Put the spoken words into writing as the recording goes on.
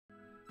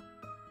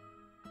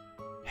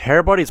Hey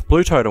everybody, it's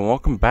BlueToad and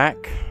welcome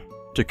back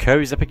to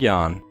Kirby's Epic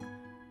Yarn.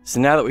 So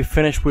now that we've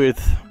finished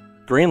with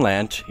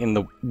Greenland in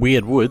the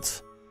weird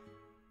woods,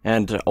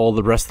 and all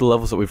the rest of the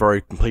levels that we've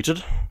already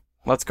completed,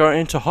 let's go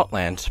into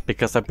Hotland,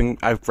 because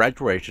I've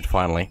graduated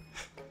finally.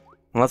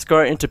 And let's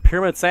go into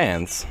Pyramid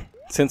Sands,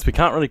 since we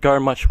can't really go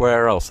much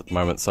where else at the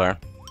moment, so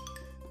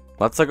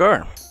let's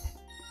go.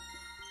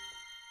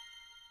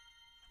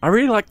 I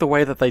really like the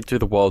way that they do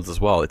the worlds as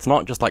well. It's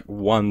not just like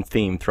one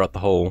theme throughout the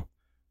whole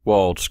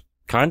world,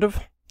 kind of.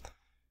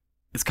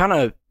 It's got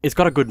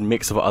a good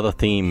mix of other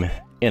theme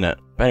in it.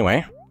 But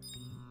anyway,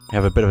 we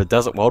have a bit of a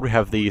desert world. We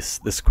have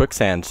this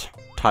quicksand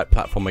type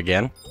platform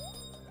again.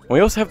 And we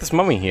also have this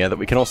mummy here that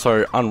we can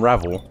also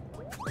unravel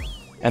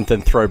and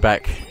then throw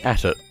back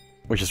at it,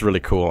 which is really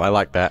cool. I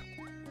like that.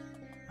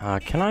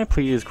 Can I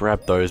please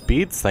grab those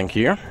beads? Thank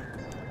you.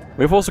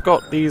 We've also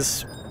got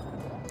these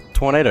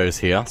tornadoes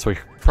here, so we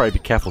should probably be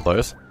careful of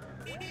those.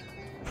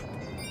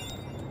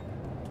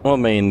 Well, I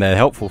mean, they're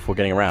helpful for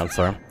getting around,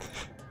 so...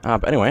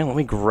 but anyway, let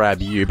me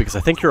grab you, because I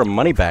think you're a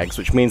money bags,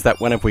 which means that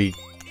whenever we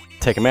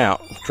take them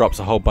out, it drops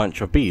a whole bunch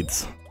of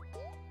beads.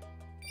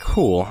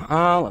 Cool.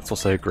 Let's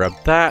also grab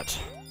that.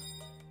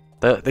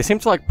 They seem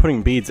to like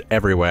putting beads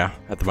everywhere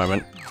at the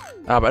moment.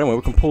 But anyway,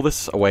 we can pull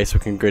this away so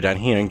we can go down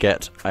here and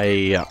get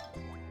a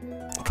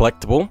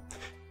collectible.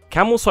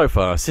 Camel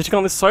sofa. Sitting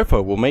on this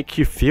sofa will make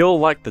you feel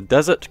like the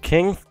desert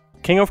king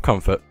of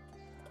comfort.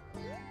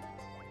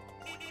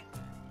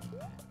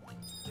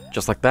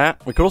 Just like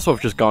that. We could also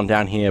have just gone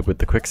down here with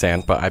the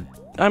quicksand, but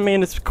I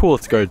mean, it's cool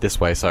to go this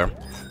way, so.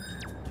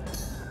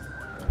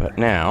 But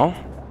now,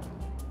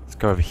 let's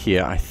go over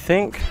here. I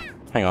think,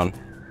 hang on,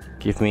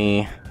 give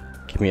me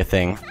a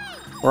thing,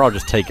 or I'll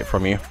just take it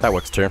from you. That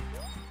works too.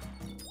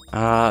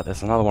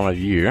 There's another one of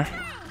you,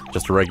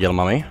 just a regular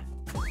mummy.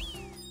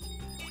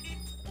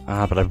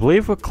 But I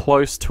believe we're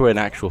close to an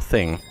actual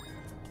thing.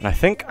 And I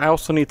think I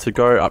also need to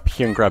go up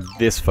here and grab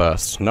this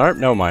first. Nope,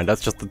 never mind,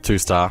 that's just the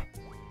 2-star.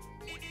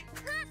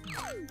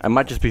 I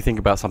might just be thinking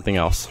about something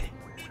else.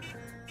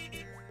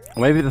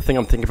 Or maybe the thing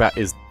I'm thinking about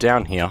is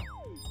down here.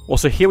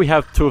 Also, here we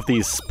have 2 of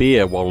these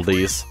spear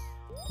waddle-dees,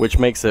 which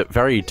makes it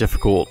very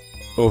difficult,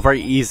 or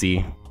very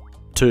easy,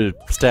 to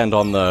stand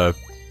on the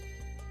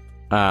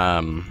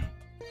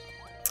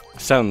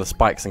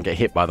spikes and get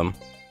hit by them.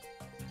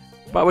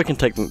 But we can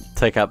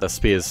take out the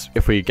spears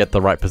if we get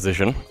the right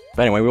position.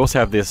 But anyway, we also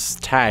have this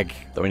tag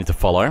that we need to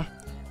follow,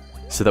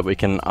 so that we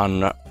can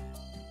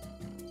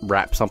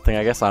unwrap something,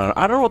 I guess. I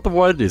don't know what the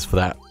word is for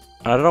that.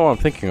 I don't know what I'm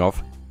thinking of.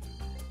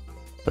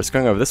 But it's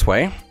going over this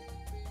way.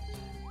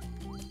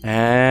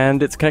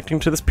 And it's connecting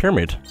to this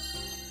pyramid.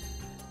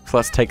 So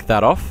let's take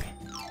that off.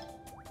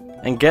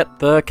 And get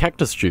the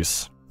cactus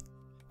juice.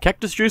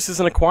 Cactus juice is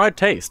an acquired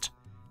taste.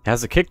 It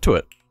has a kick to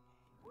it.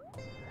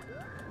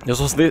 There's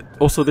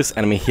also this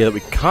enemy here that we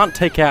can't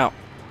take out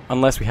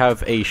unless we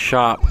have a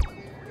sharp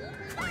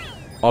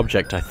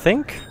object, I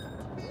think.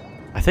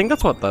 I think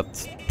that's what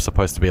that's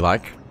supposed to be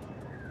like.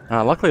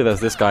 Luckily there's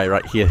this guy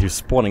right here who's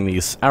spawning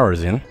these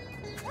arrows in.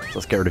 So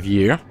let's get rid of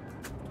you.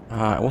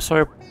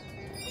 Also,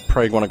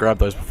 probably want to grab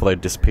those before they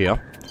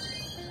disappear.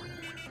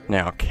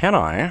 Now, can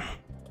I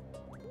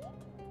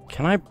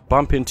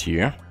bump into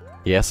you?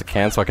 Yes, I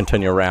can, so I can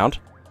turn you around.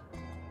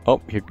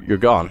 Oh, you're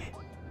gone.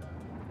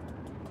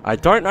 I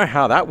don't know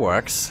how that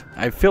works.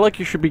 I feel like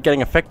you should be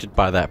getting affected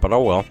by that, but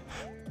oh well.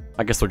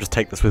 I guess I'll just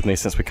take this with me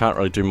since we can't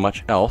really do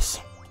much else.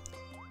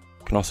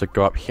 Can also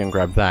go up here and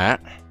grab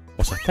that.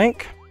 Also,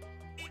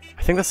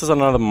 I think this is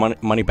another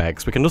money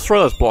bags. We can just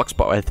throw those blocks,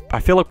 but I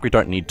feel like we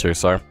don't need to,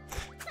 so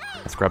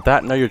let's grab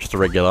that. No, you're just a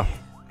regular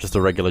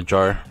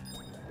Joe.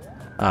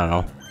 I don't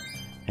know.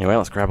 Anyway,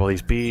 let's grab all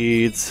these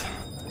beads.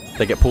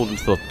 They get pulled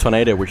into the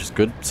tornado, which is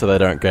good, so they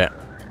don't get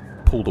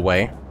pulled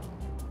away.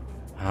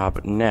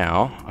 But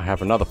now, I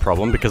have another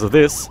problem because of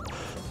this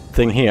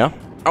thing here.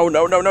 Oh,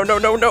 no, no, no, no,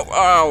 no, no!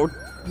 Oh,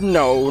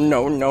 no,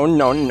 no, no,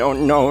 no, no,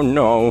 no,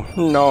 no,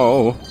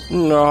 no,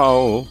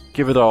 no!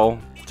 Give it all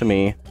to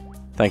me.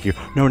 Thank you.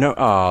 No, no,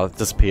 oh, it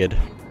disappeared.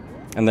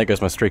 And there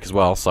goes my streak as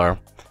well, so...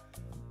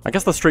 I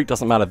guess the streak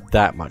doesn't matter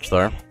that much,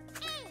 though.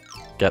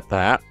 Get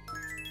that.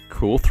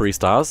 Cool, 3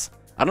 stars.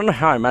 I don't know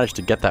how I managed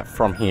to get that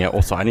from here.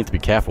 Also, I need to be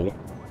careful.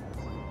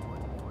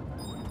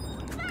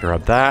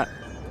 Grab that.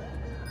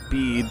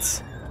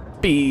 Beads.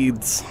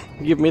 Beads!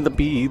 Give me the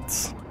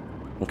beads.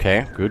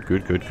 Okay, good.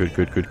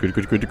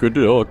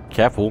 Oh,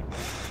 careful.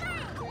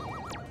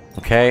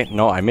 Okay,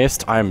 no, I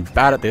missed. I'm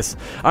bad at this.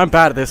 I'm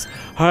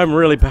I'm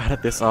really bad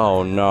at this.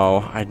 Oh no,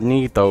 I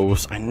need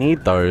those. I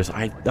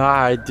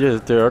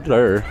just...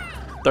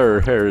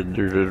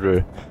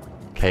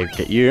 Okay,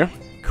 get you.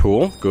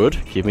 Cool, good.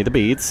 Give me the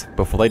beads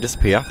before they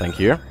disappear. Thank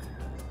you.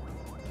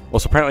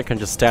 Also, apparently I can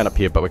just stand up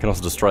here, but we can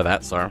also destroy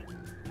that, so...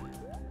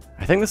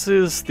 I think this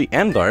is the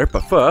end though,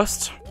 but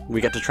first, we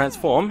get to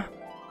transform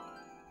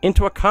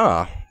into a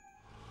car.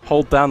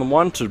 Hold down the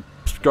 1 to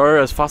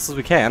go as fast as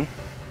we can.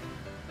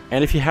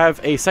 And if you have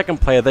a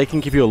second player, they can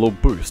give you a little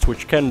boost,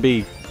 which can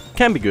be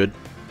good.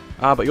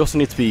 But you also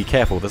need to be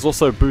careful. There's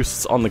also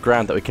boosts on the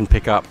ground that we can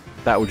pick up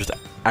that will just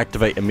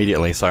activate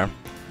immediately, so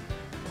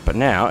But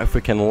now, if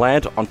we can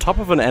land on top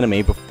of an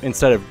enemy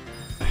instead of...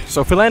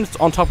 So if we land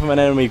on top of an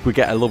enemy, we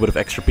get a little bit of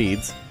extra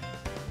beads.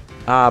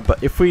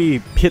 But if we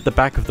hit the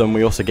back of them,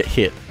 we also get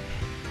hit.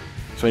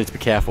 So we need to be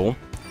careful.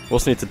 We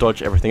also need to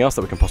dodge everything else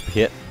that we can possibly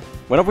hit.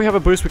 Whenever we have a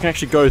boost, we can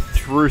actually go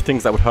through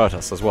things that would hurt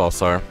us as well,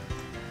 so...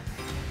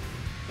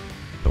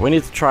 But we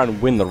need to try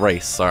and win the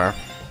race, so...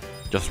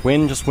 Just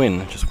win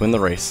the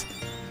race.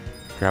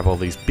 Grab all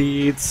these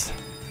beads.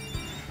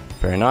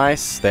 Very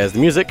nice. There's the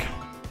music.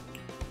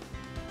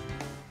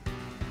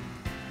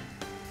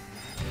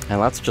 And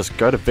let's just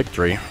go to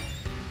victory.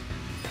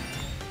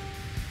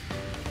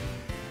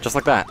 Just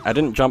like that. I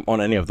didn't jump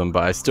on any of them,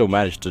 but I still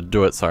managed to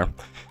do it, so...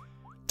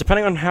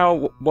 Depending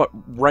on what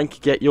rank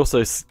you get, you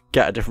also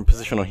get a different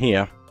position on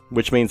here,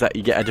 which means that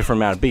you get a different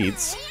amount of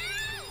beads.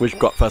 We've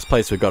got first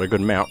place, we've got a good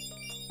amount.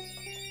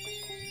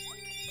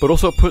 But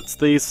also it puts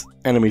these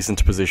enemies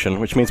into position,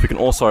 which means we can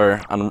also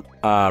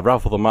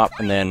raffle them up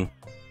and then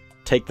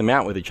take them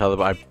out with each other,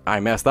 but I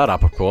messed that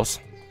up, of course.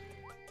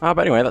 But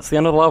anyway, that's the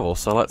end of the level,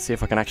 so let's see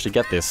if I can actually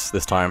get this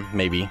time,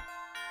 maybe.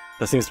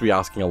 That seems to be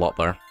asking a lot,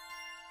 though.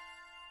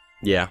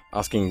 Yeah,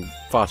 asking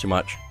far too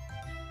much.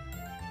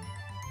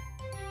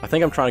 I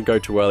think I'm trying to go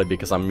too early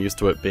because I'm used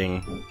to it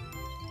being...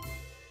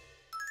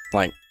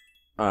 Like,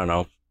 I don't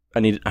know.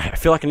 I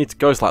feel like I need to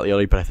go slightly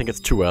early, but I think it's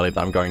too early that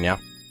I'm going now.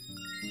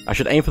 I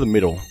should aim for the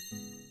middle.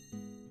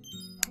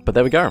 But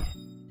there we go.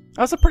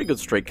 That was a pretty good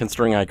streak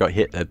considering I got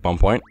hit at one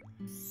point.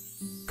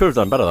 Could have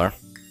done better though.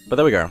 But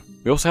there we go.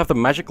 We also have the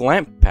magic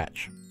lamp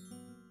patch.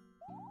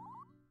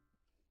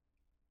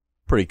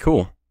 Pretty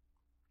cool.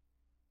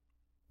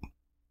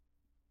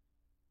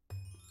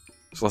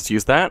 So let's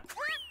use that.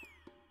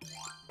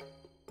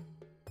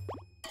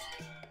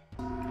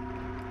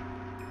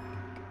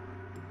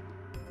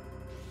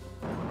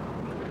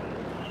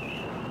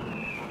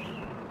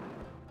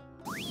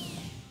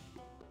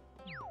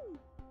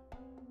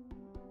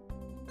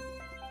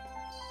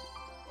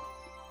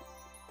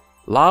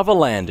 Lava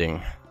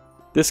landing.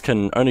 This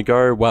can only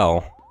go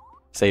well.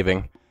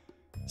 Saving.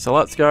 So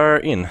let's go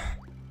in.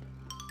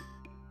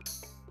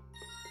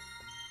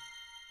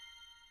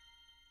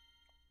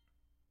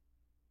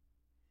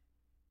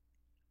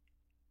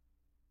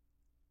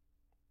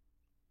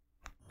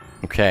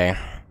 Okay.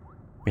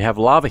 We have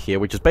lava here,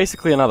 which is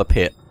basically another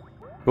pit.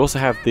 We also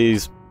have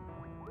these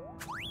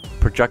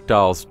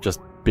projectiles just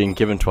being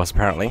given to us,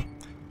 apparently.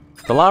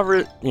 The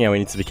lava, yeah, we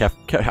need to be careful.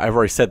 I've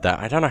already said that.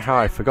 I don't know how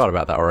I forgot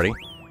about that already.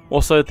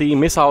 Also, the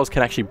missiles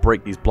can actually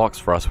break these blocks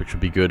for us, which would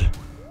be good.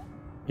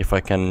 If we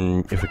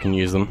can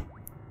use them.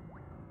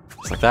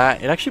 Just like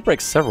that. It actually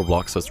breaks several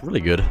blocks, so it's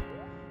really good.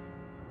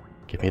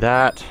 Give me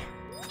that.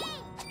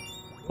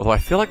 Although I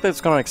feel like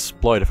that's gonna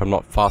explode if I'm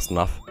not fast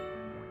enough.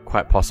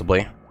 Quite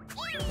possibly.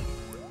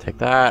 Take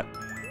that.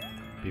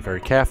 Be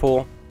very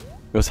careful.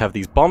 We also have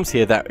these bombs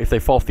here that, if they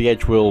fall off the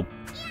edge, will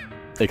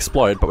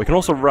explode. But we can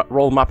also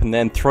roll them up and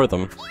then throw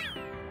them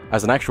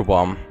as an actual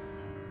bomb.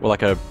 Or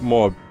like a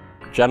more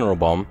general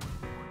bomb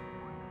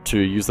to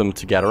use them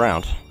to get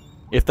around.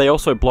 If they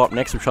also blow up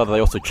next to each other, they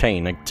also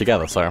chain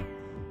together, so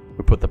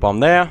we put the bomb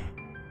there.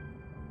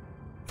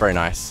 Very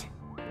nice.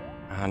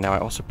 Now I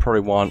also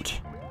probably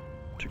want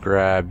to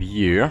grab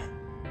you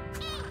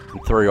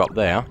and throw you up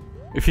there.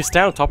 If you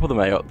stand on top of them,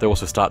 they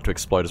also start to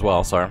explode as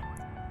well, so...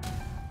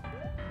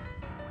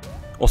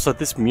 Also,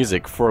 this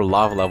music for a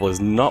lava level is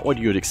not what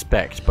you would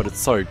expect, but it's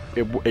so...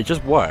 It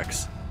just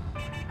works.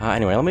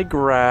 Anyway, let me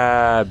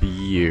grab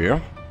you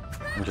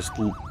and just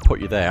put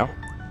you there.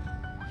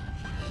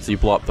 So you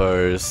blow up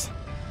those,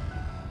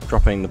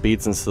 dropping the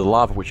beads into the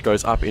lava, which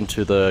goes up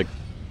into the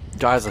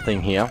geyser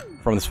thing here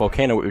from this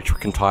volcano, which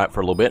we can tie up for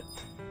a little bit.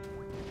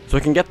 So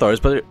we can get those,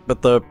 but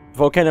the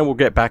volcano will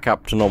get back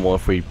up to normal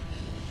if we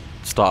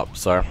stop,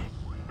 so...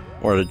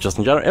 Or just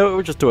in general, it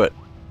will just do it.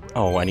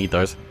 Oh, I need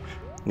those.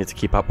 I need to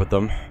keep up with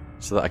them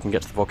so that I can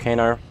get to the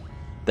volcano.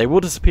 They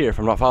will disappear if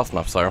I'm not fast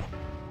enough, so...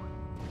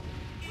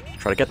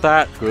 Try to get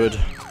that, good.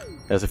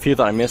 There's a few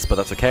that I missed, but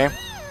that's okay.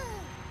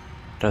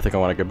 Don't think I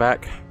want to go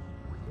back.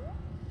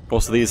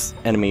 Also, these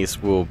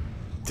enemies will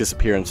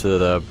disappear into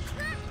the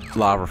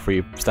lava if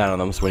we stand on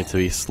them, so we need to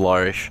be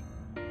slowish.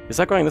 Is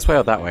that going this way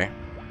or that way?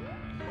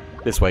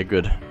 This way,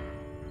 good.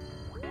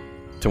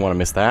 Don't want to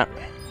miss that.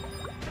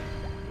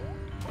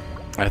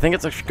 I think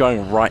it's actually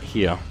going right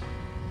here.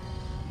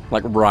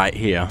 Like, right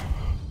here.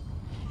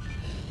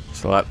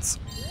 So let's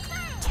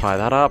tie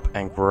that up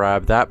and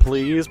grab that,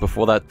 please,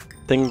 before that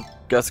thing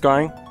gets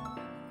going.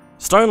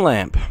 Stone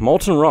lamp.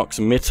 Molten rocks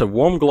emit a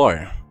warm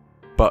glow.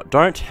 But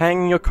don't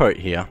hang your coat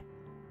here.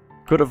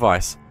 Good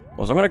advice.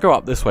 Well, so I'm going to go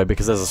up this way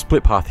because there's a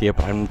split path here,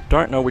 but I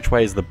don't know which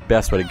way is the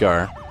best way to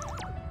go.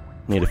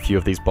 Need a few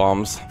of these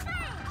bombs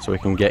so we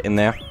can get in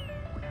there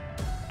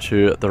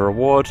to the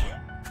reward.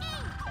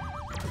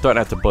 Don't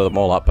have to blow them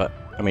all up, but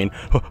I mean...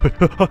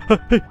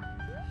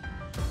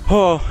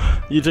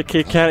 Oh, you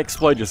can't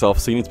explode yourself,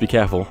 so you need to be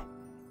careful.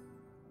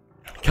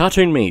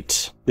 Cartoon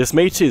meat. This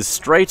meat is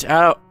straight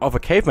out of a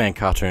caveman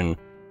cartoon.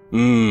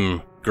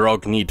 Mmm,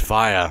 grog need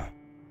fire.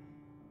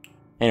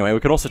 Anyway, we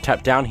can also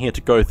tap down here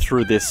to go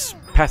through this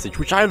passage,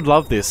 which I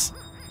love this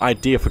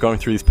idea for going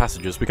through these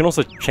passages. We can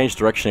also change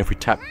direction if we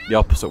tap the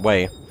opposite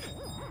way.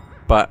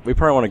 But we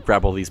probably want to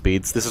grab all these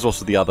beads. This is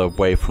also the other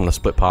way from the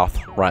split path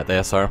right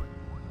there, so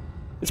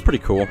it's pretty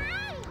cool.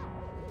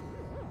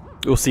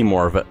 We'll see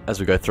more of it as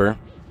we go through.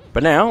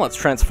 But now, let's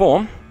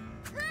transform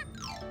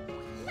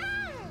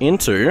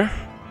into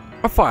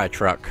a fire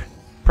truck.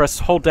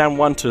 Hold down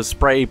 1 to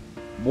spray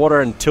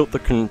water and tilt the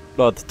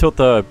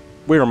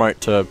Wii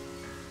remote to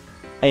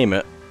aim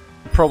it.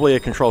 Probably a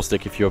control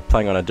stick if you're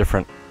playing on a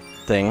different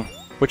thing.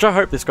 Which I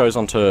hope this goes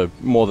onto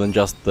more than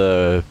just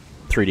the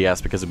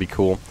 3DS because it'd be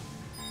cool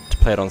to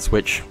play it on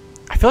Switch.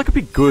 I feel like it'd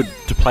be good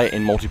to play it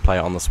in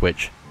multiplayer on the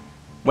Switch.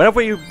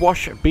 Whenever you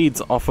wash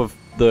beads off of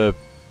the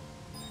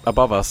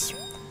above us,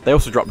 they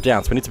also drop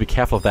down, so we need to be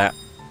careful of that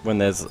when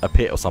there's a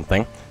pit or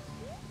something.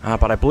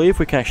 But I believe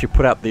we can actually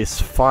put out this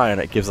fire and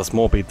it gives us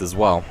more beads as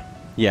well.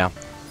 Yeah.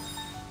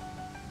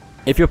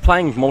 If you're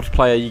playing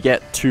multiplayer, you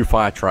get 2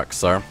 fire trucks,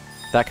 so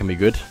that can be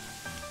good.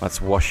 Let's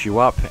wash you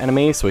up,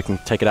 enemy, so we can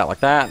take it out like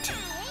that.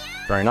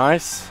 Very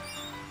nice.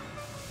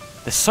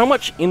 There's so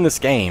much in this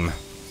game.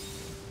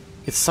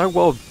 It's so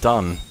well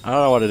done. I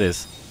don't know what it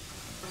is.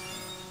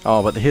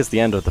 Oh, but here's the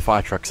end of the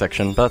fire truck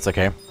section, but that's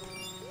okay.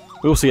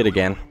 We'll see it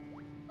again.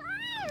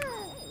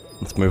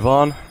 Let's move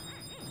on.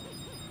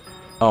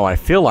 Oh, I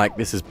feel like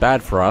this is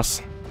bad for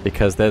us,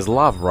 because there's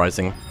lava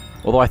rising.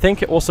 Although I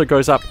think it also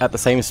goes up at the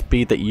same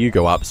speed that you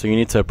go up, so you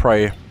need to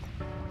probably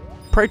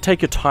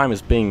take your time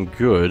as being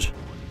good,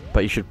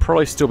 but you should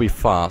probably still be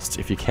fast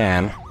if you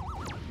can.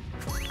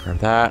 Grab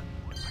that.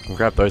 I can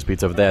grab those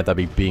beads over there. That'd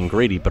be being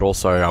greedy, but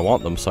also I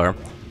want them, so...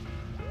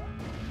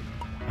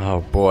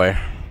 Oh boy.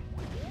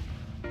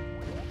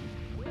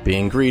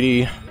 Being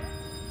greedy.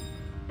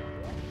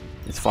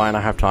 It's fine,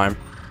 I have time.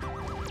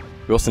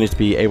 We also need to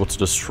be able to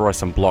destroy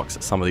some blocks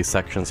at some of these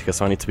sections,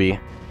 because I need to be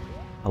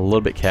a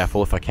little bit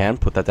careful if I can.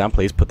 Put that down,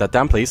 please. Put that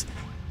down, please.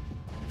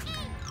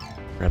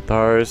 Grab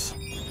those.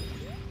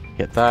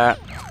 Get that.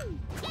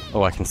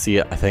 Oh, I can see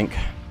it, I think.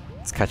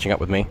 It's catching up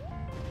with me.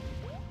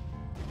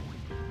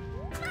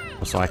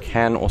 So I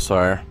can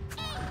also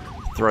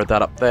throw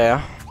that up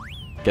there.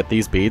 Get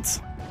these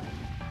beads.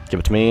 Give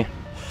it to me.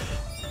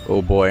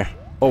 Oh boy.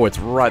 Oh, it's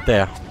right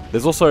there.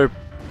 There's also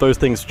those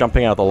things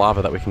jumping out of the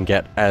lava that we can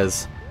get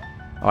as...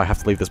 Oh, I have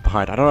to leave this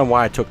behind. I don't know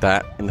why I took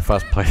that in the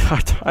first place.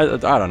 I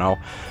don't know.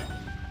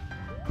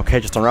 Okay,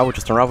 just unravel,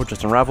 just unravel,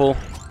 just unravel.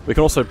 We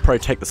can also probably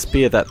take the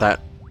spear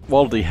that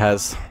Waldy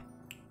has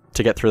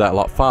to get through that a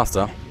lot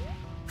faster.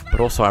 But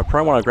also, I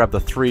probably want to grab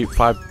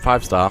the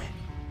 5 star.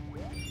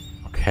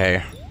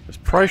 Okay. This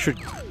probably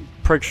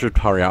should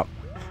hurry up.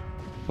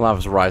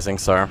 Lava's rising,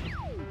 so...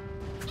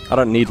 I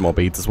don't need more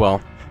beads as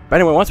well. But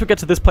anyway, once we get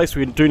to this place,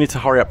 we do need to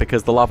hurry up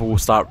because the lava will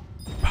start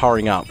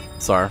hurrying up,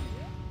 so...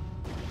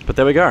 But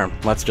there we go.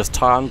 Let's just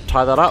tie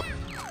that up.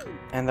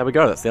 And there we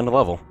go, that's the end of the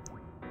level.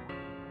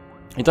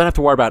 You don't have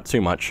to worry about it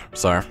too much,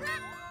 so...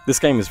 This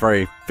game is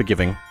very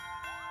forgiving.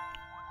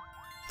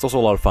 It's also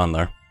a lot of fun,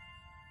 though.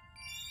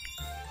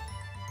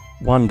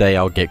 One day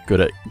I'll get good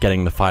at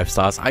getting the 5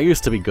 stars. I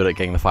used to be good at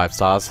getting the 5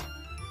 stars.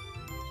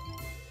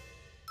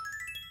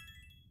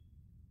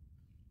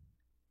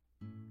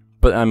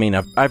 But I mean,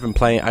 I've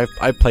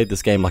played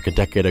this game like a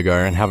decade ago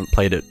and haven't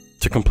played it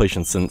to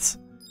completion since.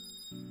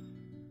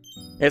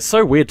 It's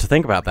so weird to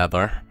think about that,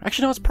 though.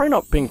 Actually, no, it's probably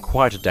not been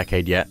quite a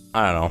decade yet.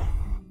 I don't know.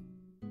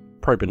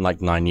 Probably been like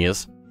 9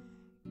 years.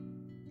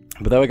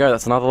 But there we go,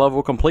 that's another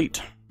level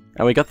complete.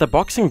 And we got the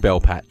boxing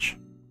bell patch.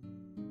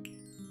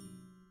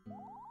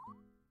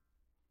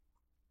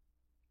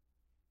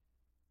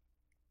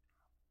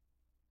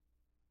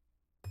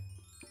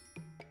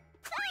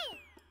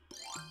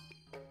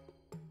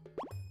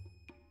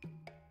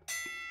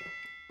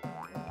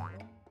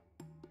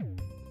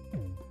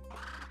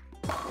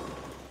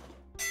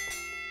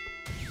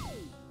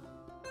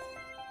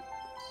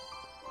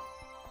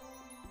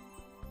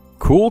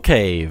 Cool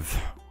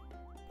Cave.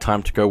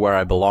 Time to go where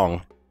I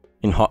belong.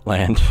 In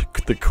Hotland.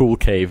 The cool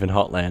cave in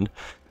Hotland.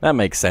 That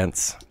makes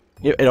sense.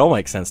 It all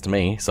makes sense to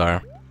me, so...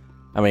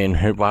 I mean,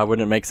 why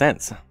wouldn't it make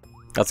sense?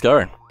 Let's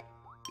go.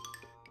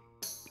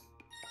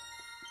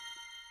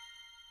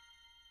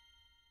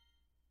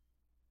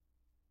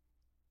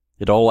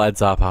 It all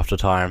adds up after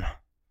time.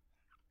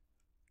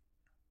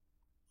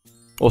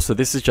 Also,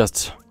 this is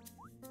just...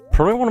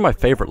 probably one of my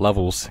favorite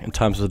levels in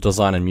terms of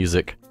design and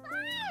music.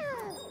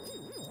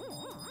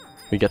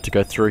 We get to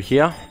go through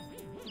here.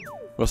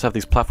 We also have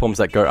these platforms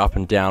that go up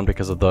and down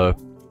because of the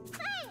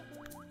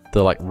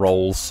like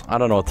rolls. I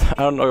don't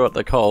know what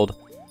they're called.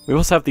 We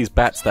also have these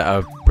bats that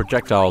are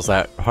projectiles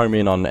that home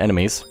in on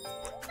enemies.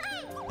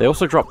 They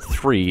also drop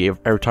 3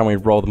 every time we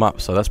roll them up,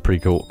 so that's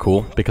pretty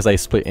cool because they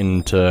split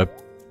into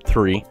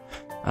 3.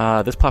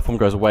 This platform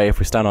goes away if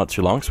we stand on it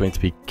too long, so we need to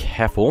be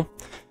careful.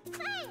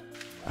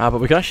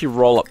 But we can actually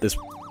roll up this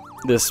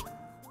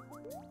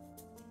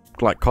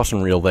like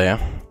caution reel there.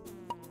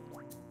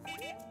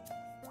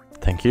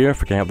 Thank you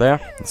for getting up there.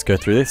 Let's go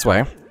through this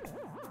way.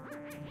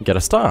 Get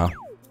a star.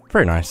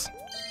 Very nice.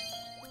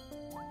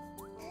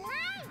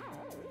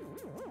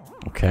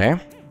 Okay.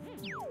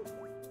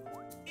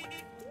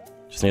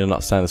 Just need to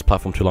not stand on this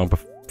platform too long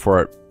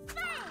before it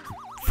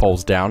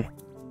falls down.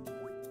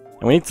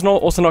 And we need to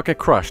also not get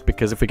crushed,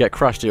 because if we get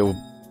crushed, it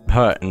will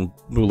hurt and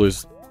we'll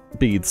lose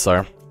beads,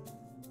 so...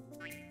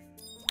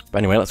 But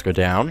anyway, let's go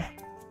down.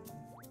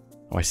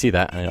 Oh, I see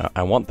that, and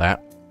I want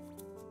that.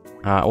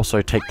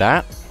 Also, take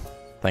that.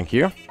 Thank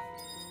you.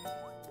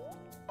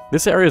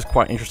 This area is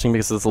quite interesting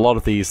because there's a lot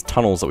of these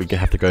tunnels that we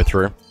have to go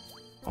through.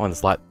 Oh, and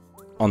there's light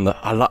on the...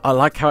 I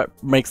like how it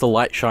makes the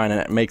light shine and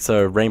it makes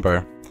a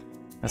rainbow.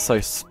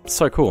 That's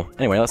so cool.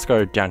 Anyway, let's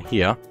go down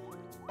here.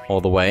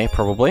 All the way,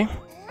 probably.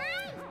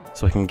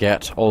 So we can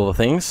get all the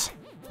things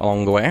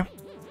along the way.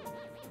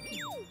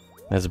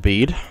 There's a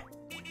bead.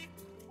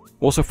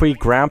 Also, if we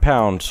ground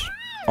pound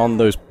on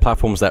those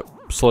platforms that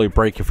slowly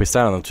break if we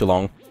stand on them too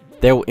long,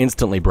 they will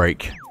instantly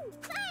break.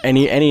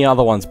 Any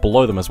other ones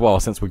below them as well,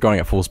 since we're going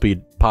at full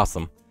speed past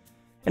them.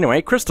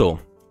 Anyway, crystal.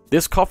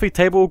 This coffee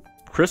table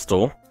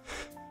crystal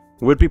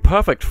would be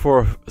perfect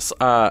for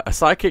a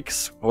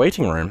psychic's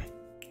waiting room.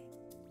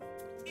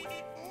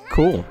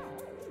 Cool.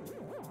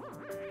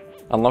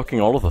 Unlocking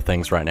all of the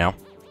things right now.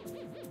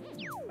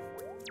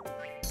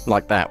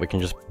 Like that, we can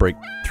just break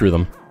through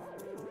them.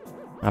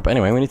 But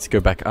anyway, we need to go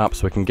back up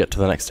so we can get to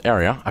the next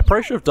area. I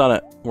probably should have done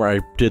it where I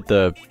did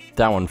that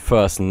one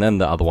first and then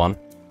the other one.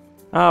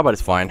 But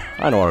it's fine.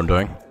 I know what I'm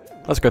doing.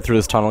 Let's go through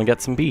this tunnel and get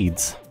some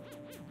beads.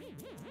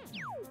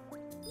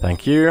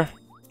 Thank you.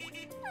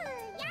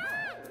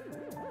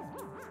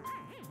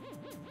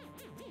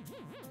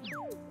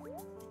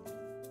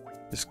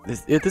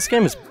 This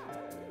game is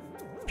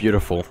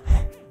beautiful.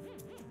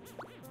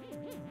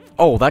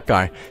 Oh, that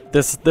guy.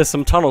 There's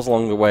some tunnels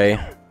along the way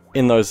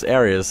in those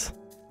areas.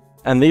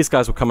 And these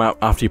guys will come out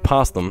after you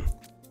pass them.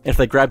 If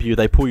they grab you,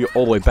 they pull you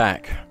all the way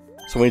back.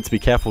 So we need to be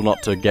careful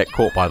not to get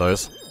caught by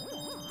those.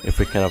 If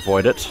we can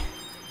avoid it.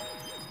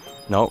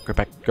 No, go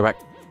back,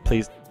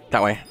 please.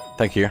 That way.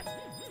 Thank you.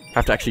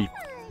 Have to actually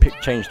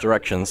change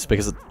directions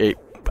because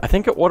I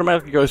think it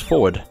automatically goes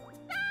forward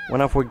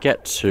whenever we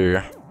get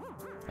to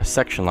a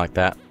section like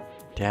that.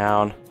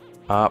 Down,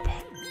 up,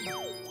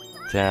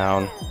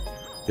 down,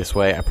 this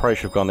way. I probably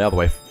should have gone the other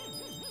way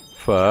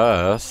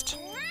first.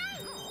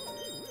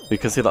 You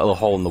can see that little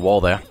hole in the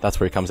wall there. That's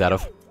where he comes out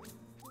of.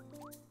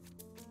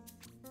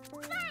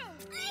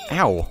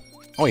 Ow!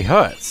 Oh, he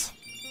hurts.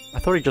 I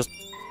thought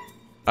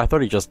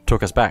he just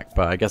took us back,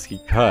 but I guess he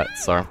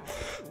hurts, so...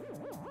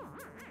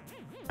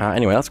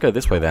 anyway, let's go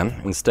this way then,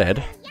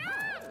 instead.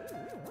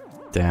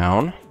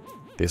 Down.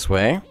 This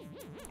way.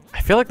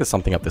 I feel like there's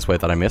something up this way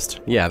that I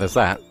missed. Yeah, there's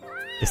that.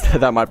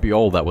 That might be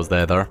all that was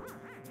there, though.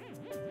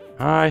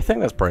 I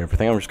think that's probably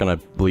everything. I'm just gonna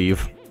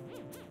leave.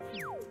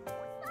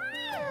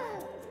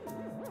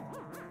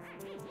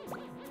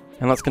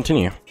 And let's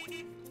continue.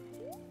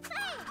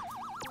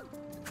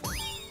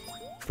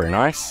 Very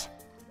nice.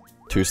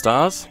 2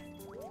 stars.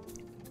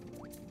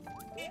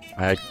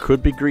 I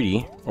could be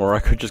greedy, or I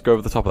could just go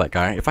over the top of that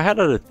guy. If I had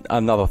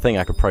another thing,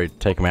 I could probably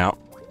take him out.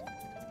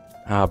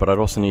 But I'd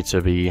also need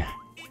to be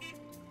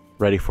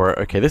ready for it.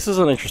 Okay, this is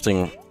an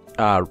interesting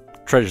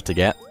treasure to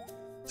get.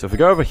 So if we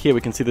go over here,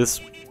 we can see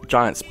this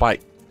giant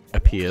spike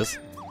appears.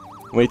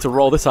 We need to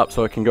roll this up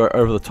so it can go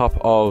over the top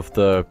of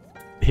the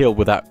hill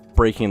without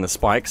breaking the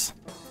spikes.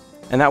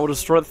 And that will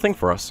destroy the thing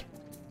for us.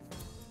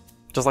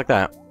 Just like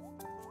that.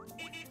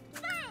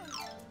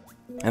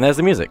 And there's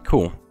the music.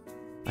 Cool.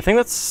 I think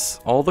that's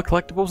all the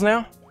collectibles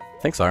now? I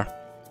think so.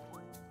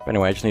 But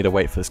anyway, I just need to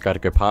wait for this guy to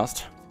go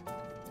past.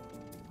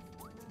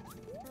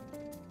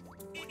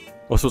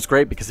 Also, it's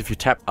great because if you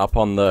tap up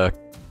on the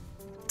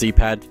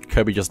D-pad,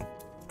 Kirby just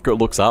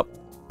looks up.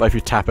 But if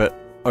you tap it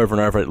over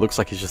and over, it looks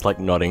like he's just like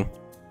nodding.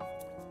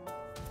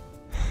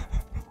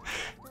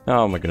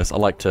 Oh my goodness, I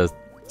like to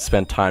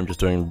spend time just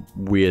doing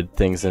weird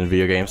things in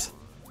video games.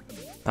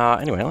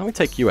 Anyway, let me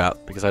take you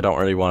out because I don't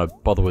really want to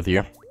bother with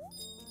you.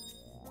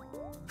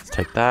 Let's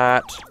take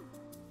that.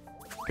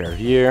 Go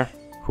here.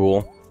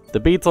 Cool. The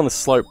beads on the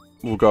slope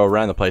will go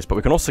around the place, but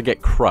we can also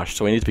get crushed,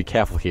 so we need to be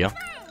careful here.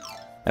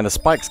 And the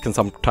spikes can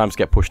sometimes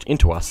get pushed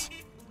into us.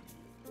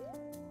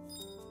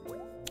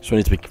 So we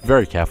need to be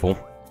very careful.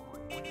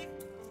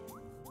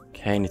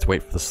 Okay, need to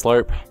wait for the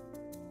slope.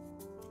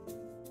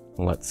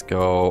 Let's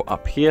go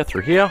up here,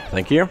 through here.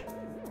 Thank you.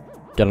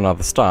 Get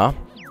another star.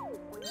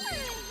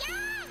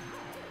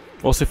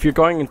 Also, if you're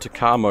going into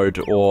car mode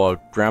or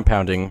ground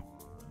pounding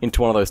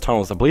into one of those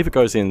tunnels, I believe it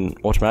goes in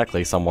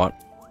automatically somewhat.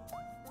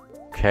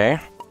 Okay.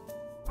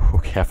 Oh,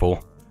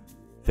 careful.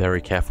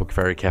 Very careful,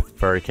 very careful,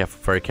 very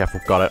careful, very careful.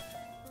 Got it.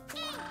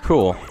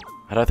 Cool.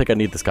 I don't think I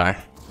need this guy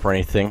for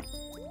anything,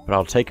 but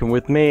I'll take him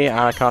with me.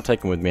 I can't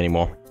take him with me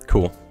anymore.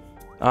 Cool.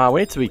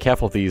 We need to be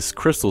careful of these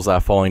crystals that are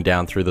falling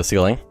down through the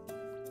ceiling.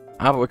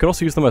 But we can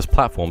also use them as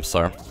platforms,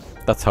 so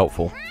that's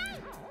helpful.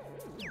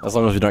 As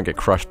long as we don't get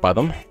crushed by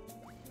them.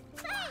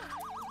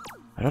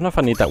 I don't know if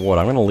I need that water.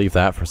 I'm going to leave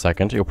that for a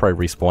second. You'll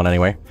probably respawn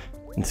anyway.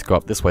 Let's go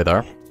up this way,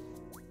 though.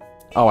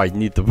 Oh, I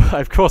need the...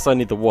 Of course I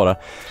need the water.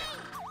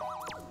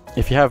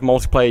 If you have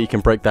multiplayer, you can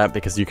break that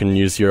because you can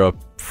use your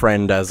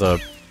friend as a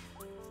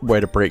way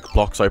to break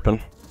blocks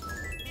open.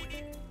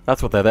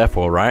 That's what they're there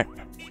for, right?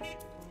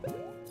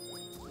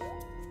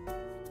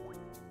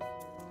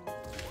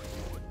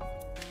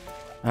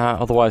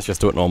 Otherwise,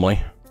 just do it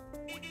normally.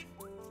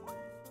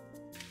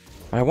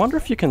 I wonder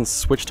if you can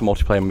switch to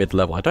multiplayer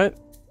mid-level. I don't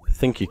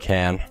think you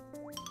can.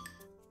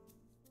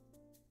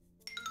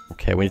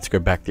 Okay, we need to go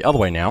back the other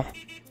way now.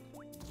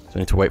 So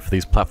we need to wait for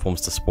these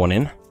platforms to spawn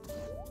in.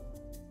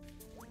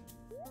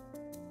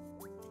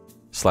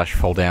 Slash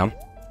fall down.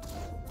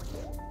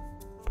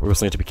 But we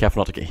also need to be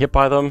careful not to get hit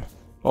by them.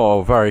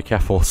 Oh, very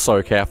careful.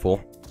 So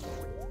careful.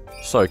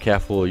 So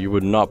careful, you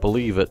would not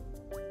believe it.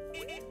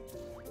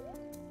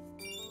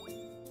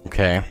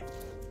 Okay.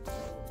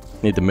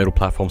 Need the middle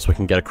platform so we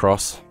can get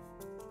across.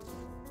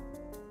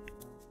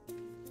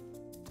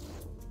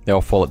 They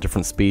all fall at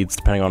different speeds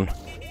depending on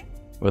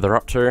where they're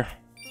up to.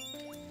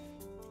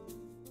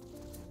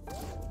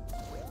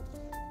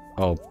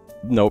 Oh,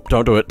 nope,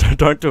 don't do it.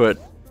 Don't do it.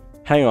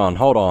 Hang on,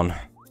 hold on.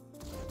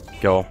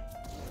 Go.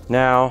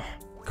 Now.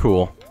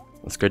 Cool.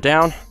 Let's go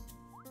down.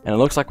 And it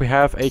looks like we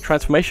have a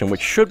transformation,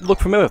 which should look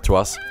familiar to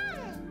us.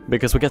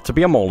 Because we get to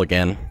be a mole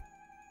again.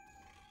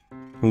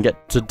 We can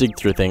get to dig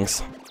through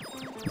things.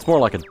 It's more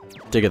like a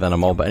digger than a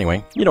mole, but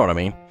anyway, you know what I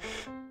mean.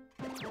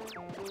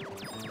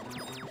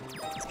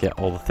 Let's get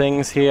all the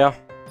things here.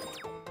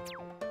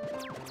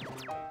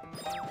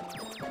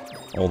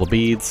 All the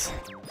beads.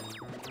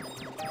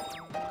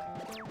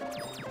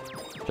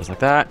 Just like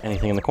that.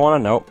 Anything in the corner?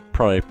 Nope.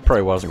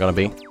 Probably wasn't gonna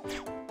be.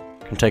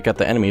 Can take out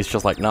the enemies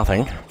just like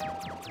nothing.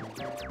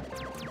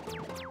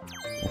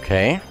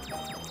 Okay.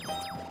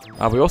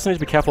 We also need to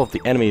be careful of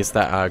the enemies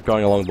that are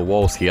going along the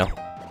walls here.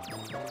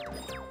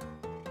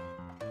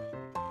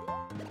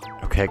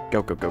 Okay,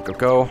 go, go, go, go,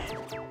 go.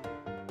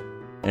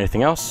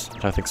 Anything else? I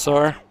don't think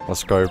so.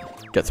 Let's go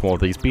get some more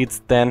of these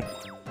beads then.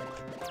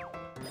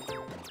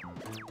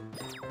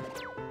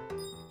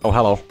 Oh,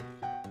 hello.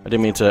 I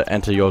didn't mean to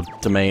enter your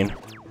domain.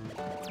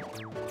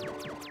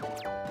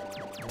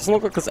 Doesn't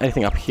look like there's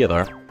anything up here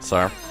though,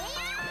 so...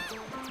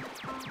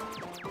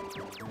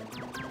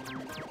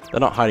 They're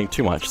not hiding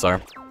too much,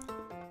 so...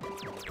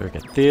 Let's go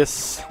get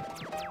this.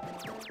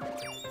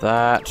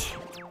 That.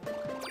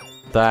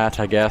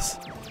 That, I guess.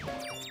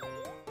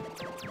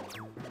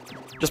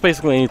 Just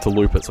basically need to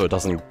loop it so it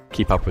doesn't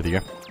keep up with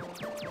you.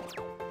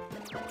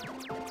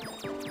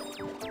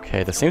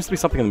 Okay, there seems to be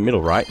something in the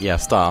middle, right? Yeah,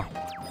 star.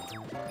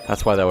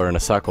 That's why they were in a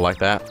circle like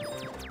that.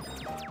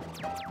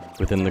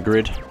 Within the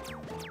grid.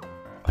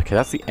 Okay,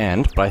 that's the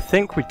end, but I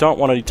think we don't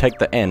want to take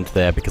the end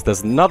there because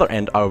there's another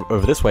end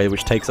over this way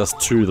which takes us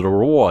to the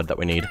reward that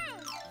we need.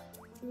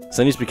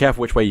 So you need to be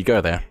careful which way you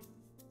go there.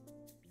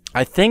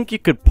 I think you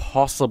could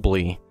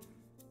possibly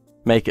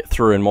make it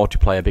through in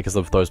multiplayer because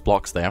of those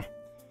blocks there.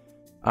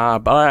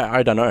 But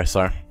I don't know,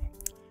 so...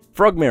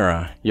 Frog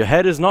mirror. Your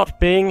head is not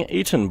being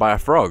eaten by a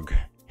frog.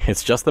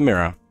 It's just the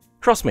mirror.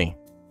 Trust me.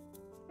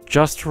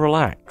 Just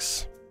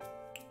relax.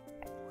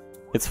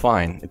 It's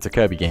fine. It's a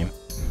Kirby game.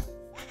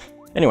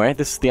 Anyway,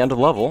 this is the end of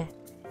the level.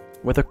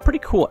 With a pretty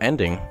cool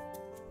ending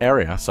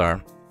area,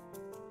 so...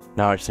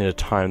 Now I just need to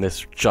time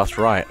this just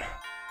right.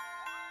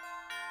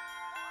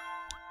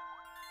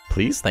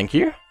 Please? Thank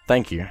you?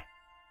 Thank you.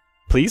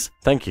 Please?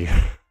 Thank you.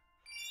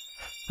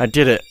 I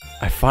did it.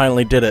 I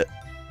finally did it.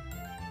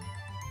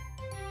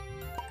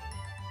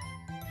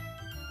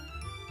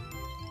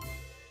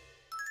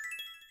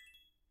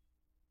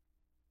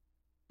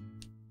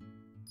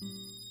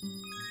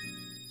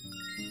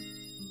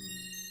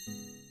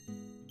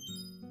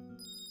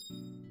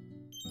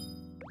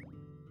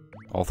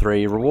 All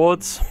 3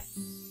 rewards.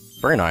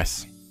 Very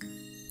nice.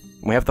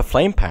 We have the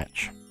flame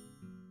patch.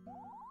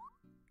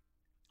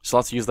 So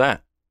let's use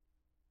that.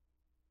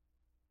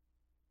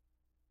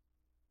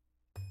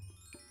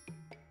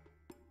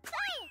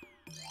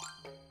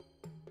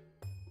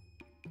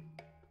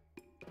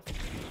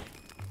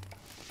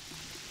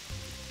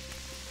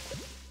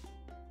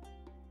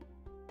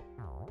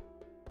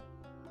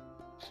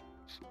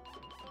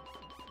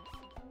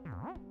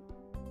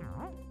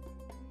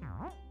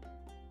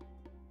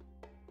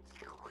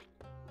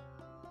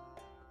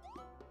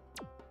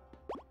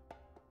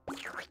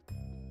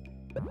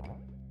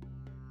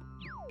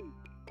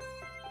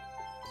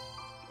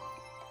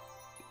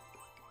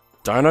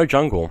 Dino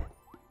Jungle,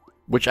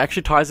 which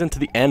actually ties into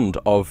the end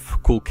of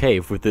Cool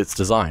Cave with its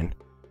design.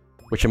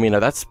 Which, I mean,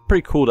 that's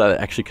pretty cool that it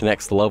actually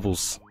connects the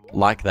levels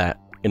like that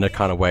in a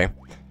kind of way.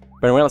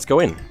 But anyway, let's go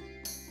in.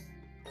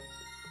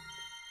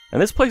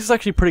 And this place is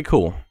actually pretty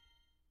cool.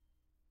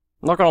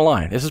 I'm not gonna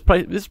lie, this is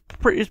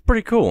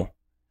pretty cool.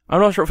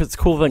 I'm not sure if it's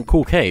cooler than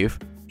Cool Cave,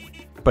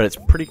 but it's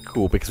pretty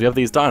cool because we have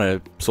these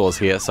dinosaurs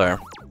here, so...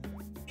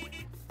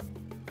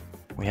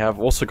 We have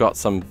also got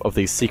some of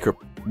these secret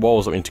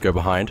walls that we need to go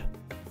behind.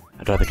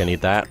 I don't think I need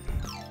that.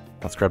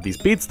 Let's grab these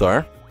beads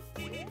though.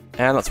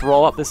 And let's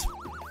roll up this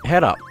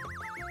head up.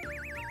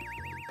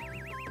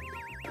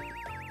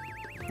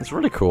 It's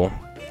really cool.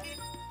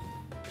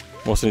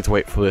 We also need to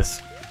wait for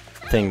this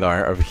thing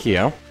though over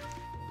here.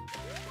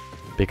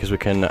 Because we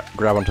can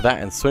grab onto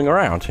that and swing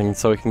around, and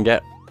so we can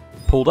get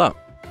pulled up.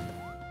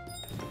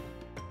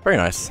 Very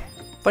nice.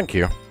 Thank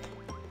you.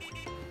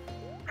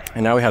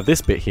 And now we have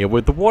this bit here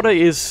where the water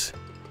is...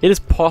 It is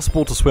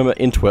possible to swim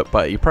into it,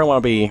 but you probably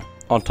want to be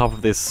on top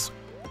of this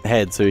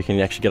head so you can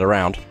actually get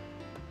around.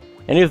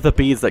 Any of the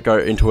beads that go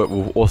into it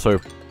will also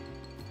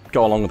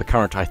go along with the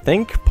current, I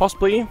think,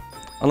 possibly.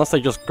 Unless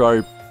they just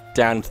go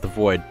down into the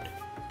void,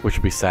 which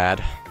would be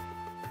sad.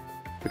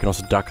 We can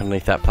also duck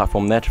underneath that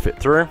platform there to fit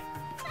through.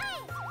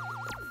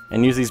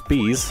 And use these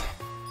bees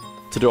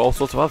to do all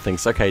sorts of other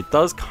things. Okay, it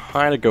does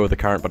kind of go with the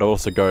current, but it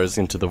also goes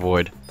into the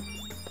void.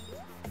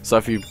 So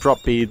if you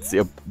drop beads,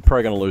 you're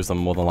probably going to lose them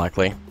more than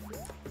likely.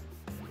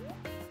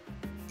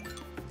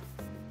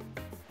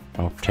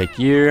 I'll take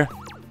you.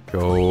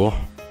 Go.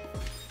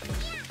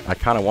 I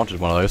kind of wanted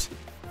one of those.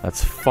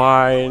 That's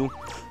fine.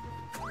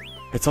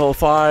 It's all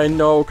fine.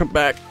 No, come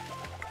back.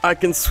 I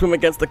can swim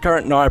against the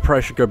current. No, I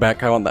probably should go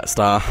back. I want that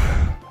star.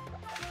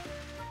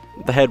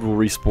 The head will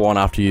respawn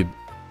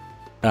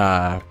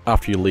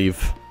after you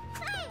leave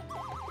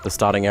the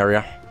starting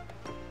area.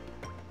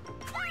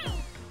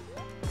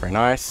 Very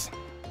nice.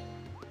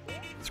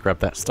 Let's grab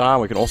that star.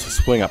 We can also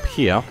swing up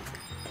here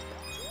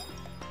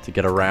to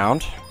get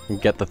around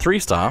and get the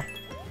 3-star.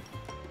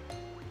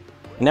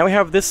 And now we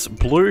have this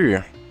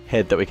blue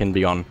head that we can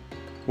be on,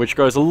 which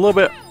goes a little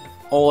bit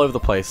all over the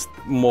place,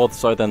 more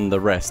so than the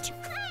rest.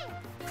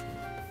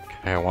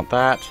 Okay, I want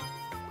that.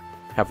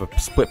 Have a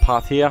split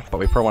path here, but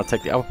we probably want to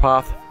take the upper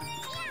path.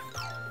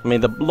 I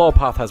mean, the lower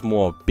path has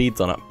more beads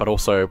on it, but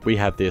also we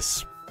have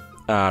this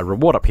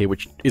reward up here,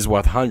 which is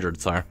worth 100,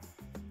 so...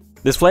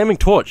 This flaming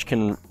torch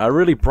can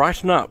really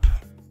brighten up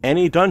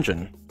any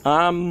dungeon.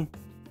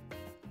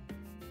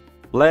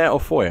 Lair or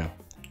foyer?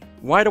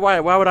 Why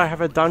would I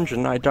have a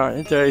dungeon? I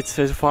don't,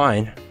 it's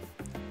fine.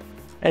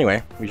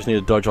 Anyway, we just need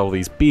to dodge all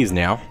these bees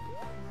now.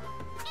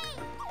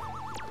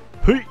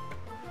 Hey!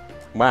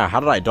 Wow,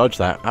 how did I dodge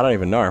that? I don't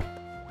even know.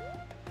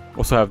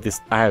 Also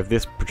I have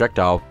this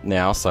projectile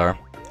now, so...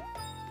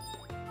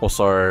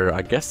 Also,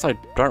 I guess I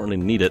don't really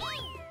need it.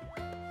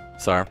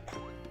 So...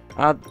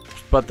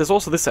 but there's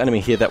also this enemy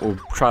here that will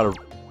try to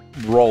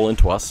roll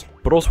into us.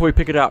 But also we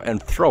pick it out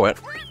and throw it.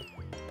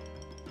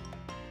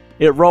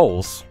 It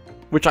rolls.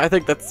 Which I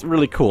think that's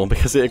really cool,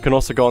 because it can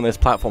also go on this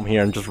platform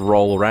here and just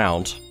roll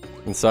around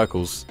in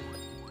circles.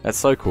 That's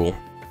so cool.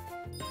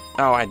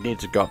 Oh, I need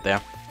to go up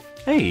there.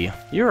 Hey,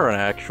 you're an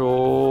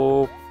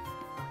actual...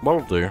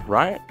 What'll do,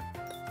 right?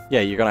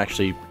 Yeah, you're gonna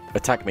actually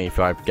attack me if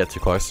I get too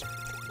close.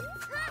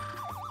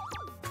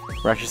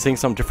 We're actually seeing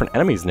some different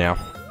enemies now.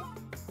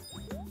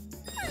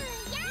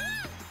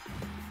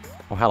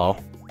 Oh, hello.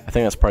 I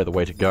think that's probably the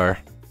way to go.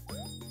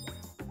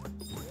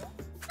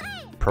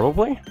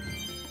 Probably?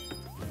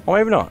 Or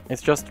maybe not.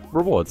 It's just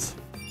rewards.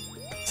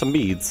 Some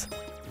beads.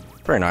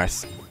 Very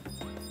nice.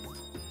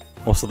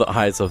 Also, the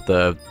eyes of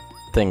the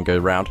thing go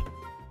round.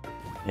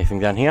 Anything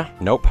down here?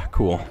 Nope.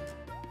 Cool.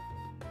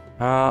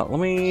 Let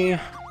me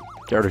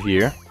get rid of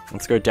you.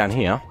 Let's go down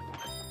here.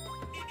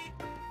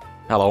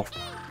 Hello.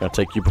 I'm gonna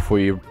take you before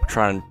you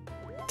try and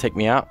take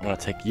me out. I'm gonna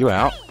take you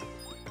out.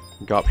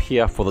 Go up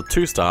here for the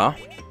 2-star.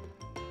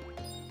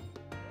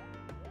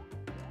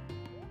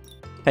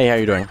 Hey, how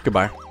you doing?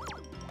 Goodbye.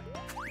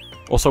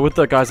 Also, with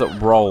the guys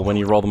that roll, when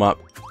you roll them up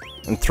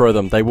and throw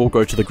them, they will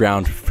go to the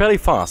ground fairly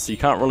fast, so you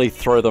can't really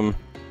throw them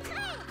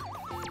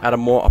at a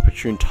more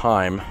opportune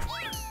time.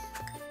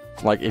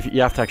 Like, if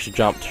you have to actually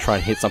jump to try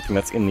and hit something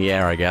that's in the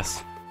air, I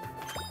guess.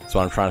 That's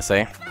what I'm trying to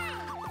say.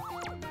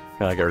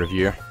 Can I get rid of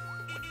you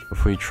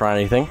before you try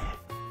anything?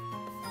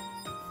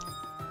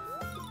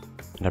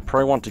 And I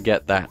probably want to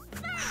get that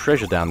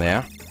treasure down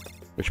there,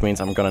 which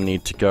means I'm gonna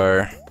need to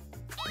go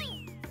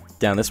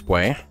down this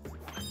way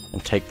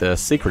and take the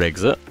secret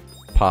exit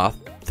path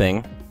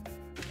thing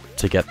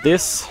to get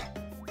this.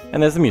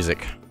 And there's the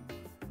music.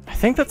 I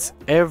think that's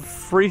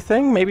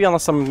everything, maybe,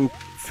 unless I'm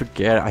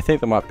forget. I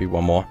think there might be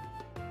one more.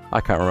 I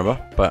can't remember,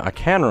 but I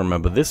can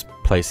remember this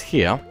place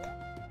here.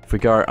 If we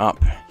go up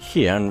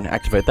here and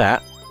activate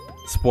that,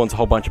 spawns a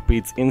whole bunch of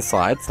beads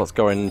inside, so let's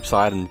go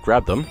inside and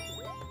grab them.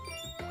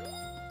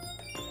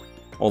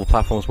 All the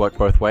platforms work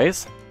both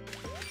ways.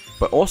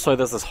 But also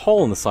there's this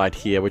hole in the side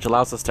here, which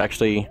allows us to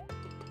actually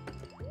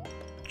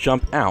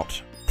jump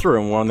out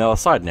through, and we're on the other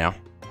side now.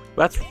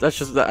 I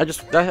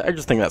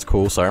just think that's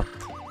cool, so...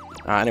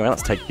 anyway,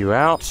 let's take you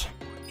out.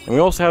 And we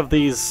also have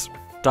these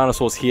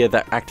dinosaurs here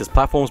that act as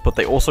platforms, but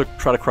they also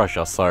try to crush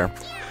us, so...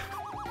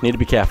 Need to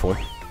be careful.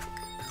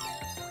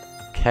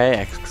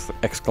 Okay,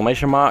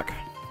 exclamation mark.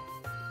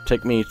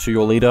 Take me to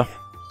your leader.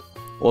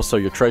 Also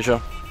your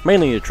treasure.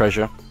 Mainly your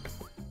treasure.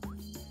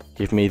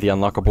 Give me the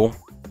unlockable.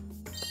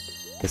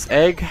 This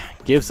egg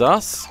gives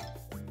us...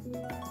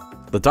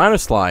 the Dino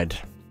Slide.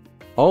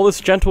 All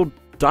this gentle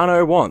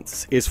dino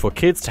wants is for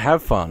kids to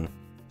have fun,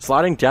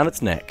 sliding down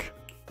its neck.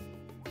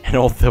 And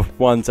all the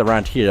ones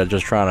around here are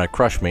just trying to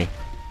crush me.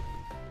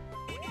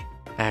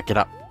 Ah, get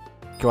up.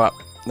 Go up.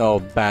 No,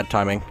 bad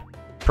timing.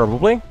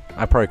 Probably.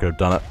 I probably could have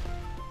done it.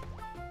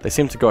 They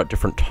seem to go at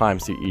different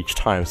times each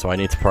time, so I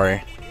need to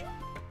probably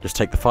just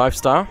take the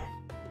 5-star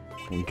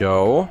and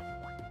go.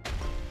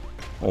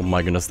 Oh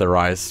my goodness, their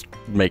eyes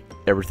make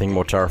everything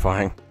more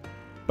terrifying.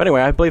 But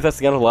anyway, I believe that's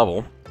the end of the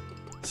level.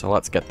 So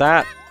let's get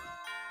that.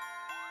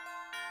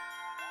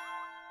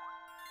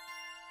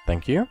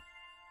 Thank you.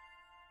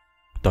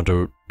 Don't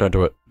do it. Don't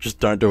do it. Just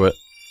don't do it.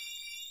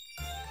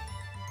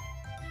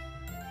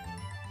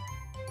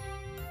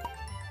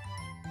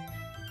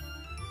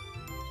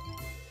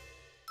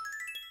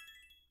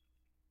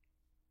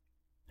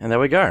 And there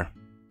we go.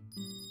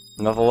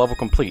 Another level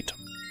complete.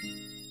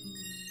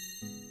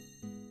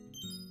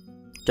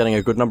 Getting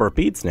a good number of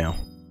beads now.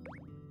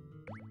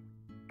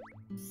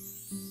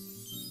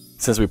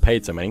 Since we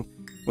paid so many.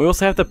 We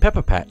also have the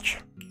Pepper Patch.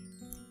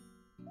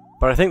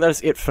 But I think that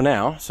is it for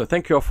now, so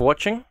thank you all for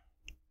watching,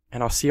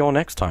 and I'll see you all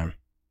next time.